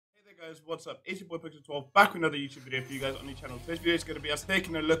Guys, what's up? It's your boy Pixel12 back with another YouTube video for you guys on the channel. Today's video is going to be us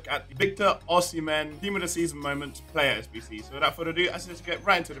taking a look at the Victor Osimhen Team of the Season Moments player SBC. So without further ado, I suggest to get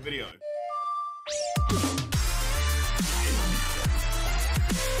right into the video.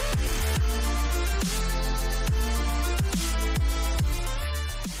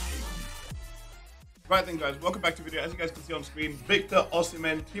 Right then guys, welcome back to the video. As you guys can see on screen, Victor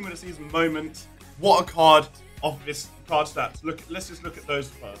Osimhen Team of the Season Moments. What a card of this card stats. Let's just look at those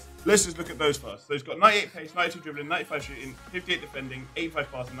first. So he's got 98 pace, 92 dribbling, 95 shooting, 58 defending,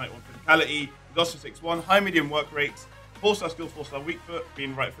 85 passing, 91 physicality. He's also 6'1", high medium work rates, 4-star skills, 4-star weak foot,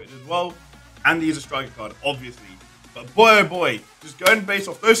 being right footed as well. And he's a striker card, obviously. But boy oh boy, just going based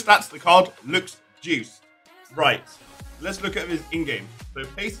off those stats, the card looks juiced. Right, let's look at his in-game. So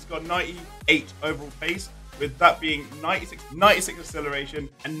pace has got 98 overall pace, with that being 96 acceleration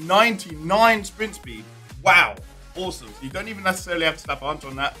and 99 sprint speed. Wow, awesome. So you don't even necessarily have to slap a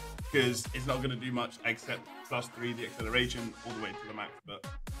on that because it's not going to do much except +3 the acceleration all the way to the max, but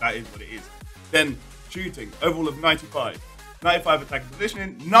that is what it is. Then shooting, overall of 95. 95 attacking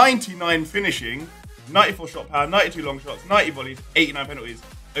positioning, 99 finishing, 94 shot power, 92 long shots, 90 volleys, 89 penalties.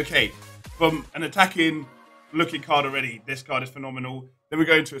 Okay, from an attacking looking card already, this card is phenomenal. Then we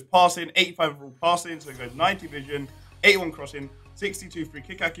go into his passing, 85 overall passing, so it goes 90 vision, 81 crossing, 62 free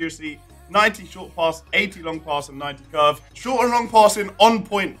kick accuracy, 90 short pass, 80 long pass, and 90 curve. Short and long passing on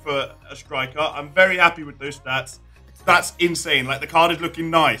point for a striker. I'm very happy with those stats. That's insane. Like, the card is looking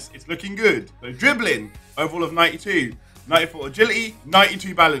nice. It's looking good. So dribbling, overall of 92, 94 agility,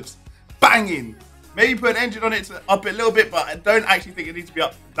 92 balance. Banging. Maybe put an engine on it to up it a little bit, but I don't actually think it needs to be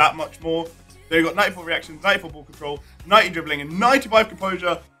up that much more. Then you've got 94 reactions, 94 ball control, 90 dribbling, and 95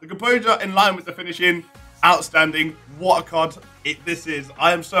 composure. The composure in line with the finishing. Outstanding. What a card this is.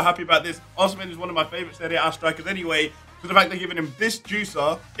 I am so happy about this. Osimhen is one of my favourite Serie A strikers anyway, so the fact they're giving him this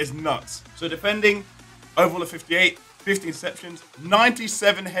juicer is nuts. So defending, overall of 58, 50 interceptions,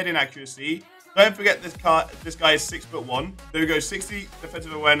 97 heading accuracy. Don't forget this guy is 6'1". There we go, 60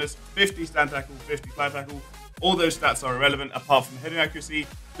 defensive awareness, 50 stand tackle, 50 fly tackle. All those stats are irrelevant apart from heading accuracy.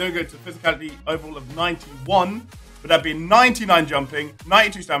 Then we go to physicality, overall of 91, but that being 99 jumping,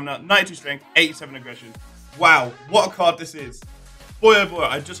 92 stamina, 92 strength, 87 aggression. Wow, what a card this is. Boy oh boy,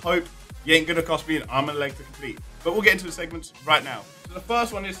 I just hope you ain't gonna cost me an arm and a leg to complete. But we'll get into the segments right now. So the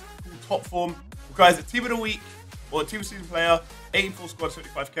first one is top form, requires a team of the week or a team of the season player, 84 squad,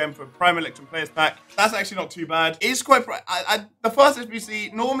 75 chem for a prime electron players pack. That's actually not too bad. It's quite, the first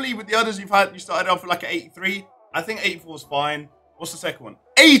SBC, normally with the others you started off with like an 83. I think 84 is fine. What's the second one?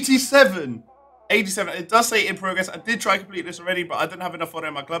 87! 87. It does say in progress. I did try to complete this already, but I don't have enough for it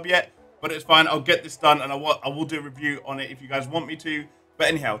in my club yet. But it's fine. I'll get this done, and I will do a review on it if you guys want me to. But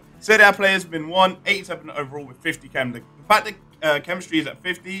anyhow, Serie A players have been 87 overall with 50 chem. The fact that chemistry is at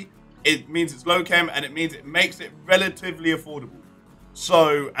 50, it means it's low chem, and it means it makes it relatively affordable.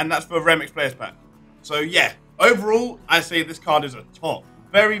 So, and that's for a Remix players pack. So yeah, overall, I say this card is a top.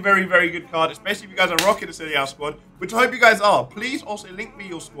 Very, very, very good card, especially if you guys are rocking the Serie A squad, which I hope you guys are. Please also link me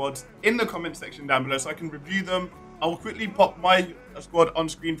your squads in the comment section down below so I can review them. I will quickly pop my squad on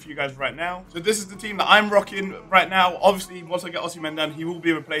screen for you guys right now. So this is the team that I'm rocking right now. Obviously, once I get Osimhen done, he will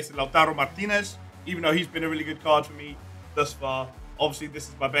be replacing Lautaro Martinez, even though he's been a really good card for me thus far. Obviously, this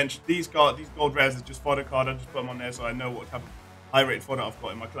is my bench. These gold rares are just fodder card. I just put them on there so I know what type of high-rated fodder I've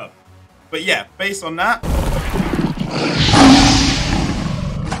got in my club. But yeah, based on that,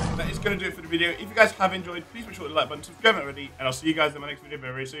 that is going to do it for the video. If you guys have enjoyed, please be sure to like button, subscribe already, and I'll see you guys in my next video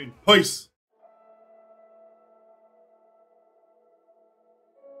very, very soon. Peace!